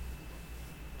to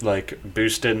like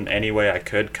boost it in any way I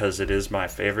could because it is my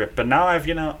favorite. But now I've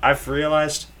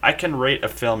realized I can rate a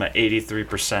film at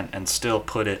 83% and still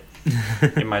put it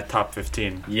in my top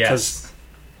 15. Yes, because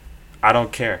I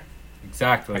don't care.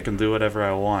 Exactly. I can do whatever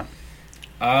I want.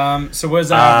 So what does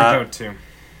that average out to?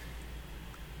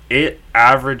 It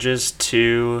averages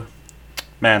to,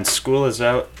 man, school is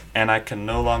out and I can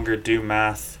no longer do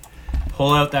math.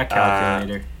 Pull out that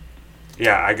calculator.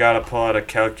 Yeah, I gotta pull out a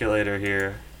calculator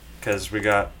here because we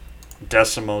got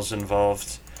decimals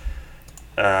involved.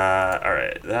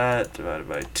 Alright, that divided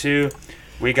by 2.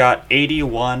 We got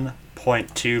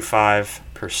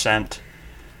 81.25%,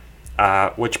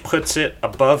 which puts it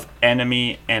above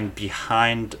Enemy and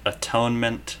behind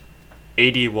Atonement.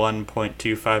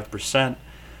 81.25%.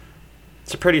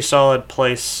 It's a pretty solid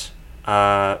place.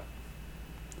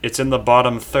 It's in the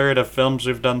bottom third of films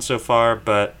we've done so far,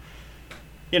 but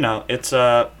it's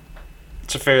a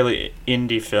fairly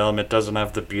indie film. It doesn't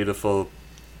have the beautiful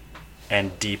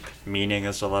and deep meaning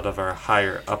as a lot of our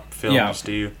higher up films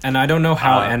do. And I don't know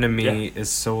how Enemy is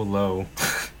so low.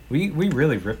 we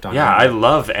really ripped on. Yeah, Enemy. I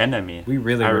love Enemy. We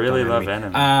really. I really love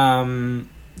Enemy.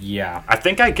 Yeah. I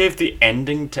think I gave the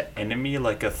ending to Enemy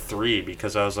like a 3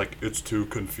 because I was like, it's too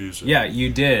confusing. Yeah,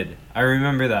 you did. I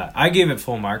remember that. I gave it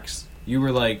full marks. You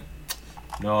were like,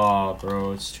 no,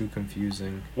 bro, it's too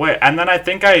confusing. Wait, and then I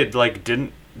think I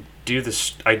didn't do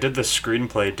this. I did the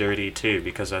screenplay dirty too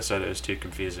because I said it was too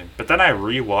confusing. But then I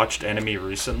rewatched Enemy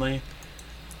recently,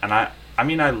 and I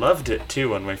loved it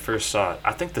too when we first saw it.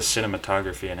 I think the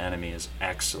cinematography in Enemy is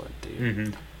excellent, dude.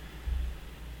 Mm-hmm.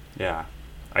 Yeah.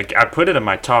 I put it in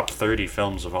my top 30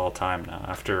 films of all time now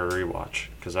after a rewatch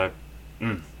because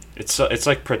it's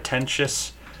like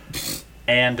pretentious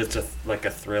and it's a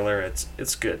thriller.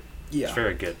 It's good. Yeah. It's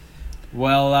very good.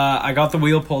 Well, I got the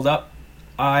wheel pulled up.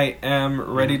 I am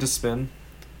ready to spin.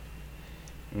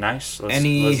 Nice. Let's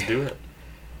do it.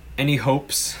 Any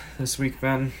hopes this week,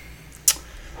 Ben?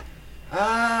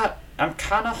 I'm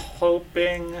kind of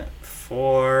hoping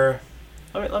for.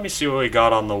 Let me see what we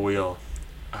got on the wheel.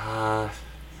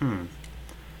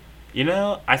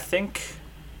 I think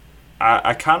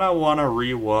I kind of want to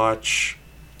rewatch.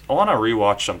 I want to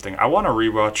rewatch something. I want to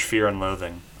rewatch Fear and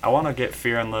Loathing. I want to get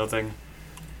Fear and Loathing.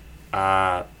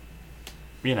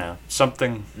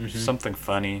 Something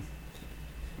funny.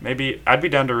 Maybe I'd be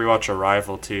down to rewatch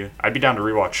Arrival too. I'd be down to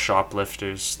rewatch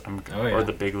Shoplifters. Or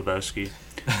The Big Lebowski.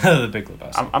 The Big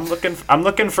Lebowski. I'm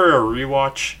looking for a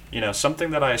rewatch. Something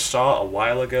that I saw a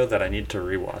while ago that I need to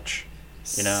rewatch.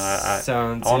 I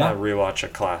want to rewatch a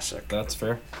classic. That's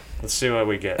fair. Let's see what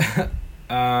we get.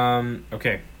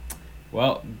 Okay.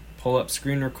 Well, pull up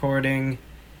screen recording.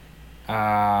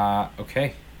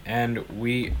 Okay. And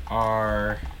we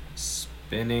are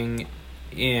spinning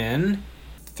in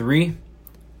 3,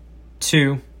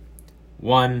 2,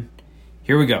 1.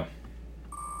 Here we go.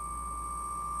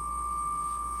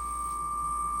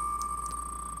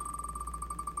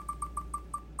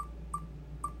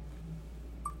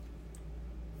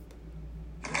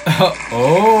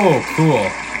 Oh,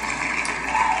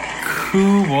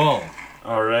 cool.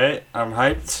 All right, I'm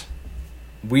hyped.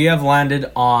 We have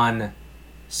landed on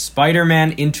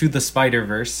Spider-Man Into the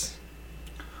Spider-Verse.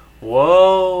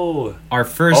 Whoa. Our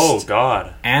first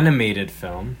animated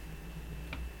film.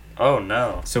 Oh,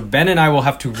 no. So Ben and I will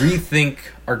have to rethink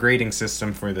our grading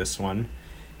system for this one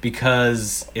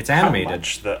because it's animated.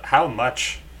 How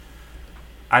much?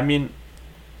 I mean,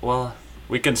 well,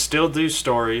 we can still do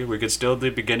story. We could still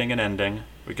do beginning and ending.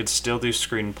 We could still do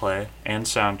screenplay and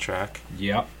soundtrack.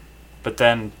 Yep. But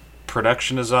then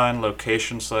production design,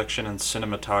 location selection, and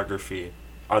cinematography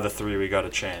are the 3 we got to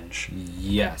change.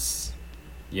 Yes.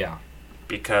 Yeah.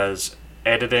 Because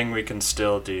editing we can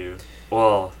still do.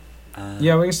 Well...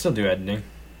 yeah, we can still do editing.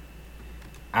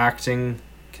 Acting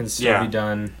can still be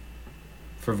done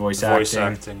for voice acting. Voice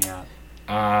acting, yeah.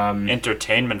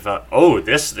 Entertainment value. Oh,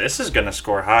 this is gonna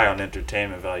score high on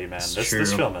entertainment value, man.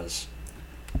 This film is.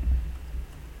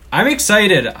 I'm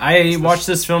excited. I watched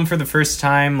this film for the first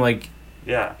time,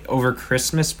 over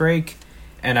Christmas break,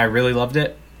 and I really loved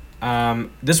it.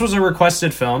 This was a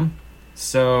requested film,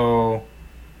 So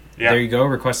there you go.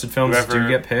 Requested films do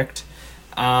get picked.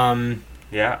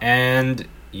 Yeah. And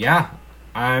yeah,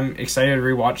 I'm excited to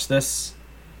rewatch this.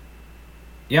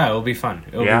 Yeah, it'll be fun.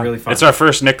 It'll be really fun. It's our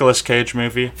first Nicolas Cage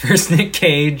movie. First Nick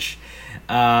Cage.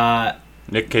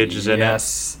 Nick Cage is in it.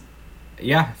 Yes.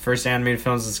 Yeah, first animated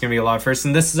films. It's going to be a lot of firsts.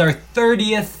 And this is our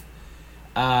 30th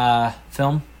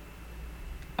film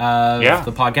of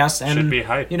the podcast. And, should be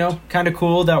hyped. You know, kind of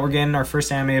cool that we're getting our first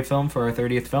animated film for our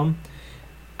 30th film.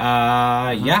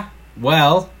 Yeah.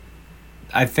 Well,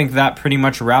 I think that pretty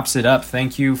much wraps it up.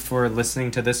 Thank you for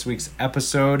listening to this week's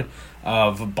episode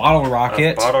of Bottle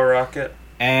Rocket.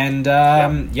 And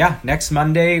next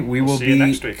Monday we will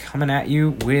be coming at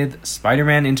you with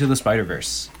Spider-Man Into the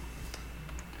Spider-Verse.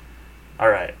 All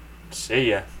right.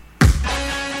 See ya.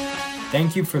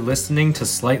 Thank you for listening to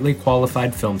Slightly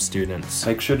Qualified Film Students.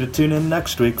 Make sure to tune in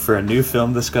next week for a new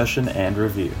film discussion and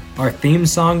review. Our theme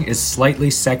song is Slightly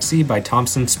Sexy by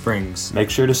Thompson Springs. Make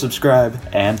sure to subscribe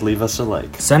and leave us a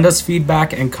like. Send us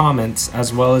feedback and comments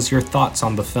as well as your thoughts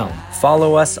on the film.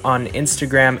 Follow us on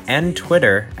Instagram and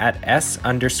Twitter at S_Q_F_S.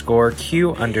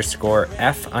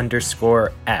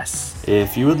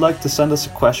 If you would like to send us a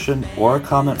question or a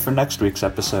comment for next week's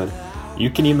episode, you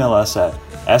can email us at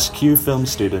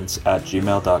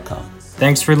sqfilmstudents@gmail.com.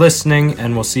 Thanks for listening,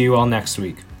 and we'll see you all next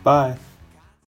week. Bye.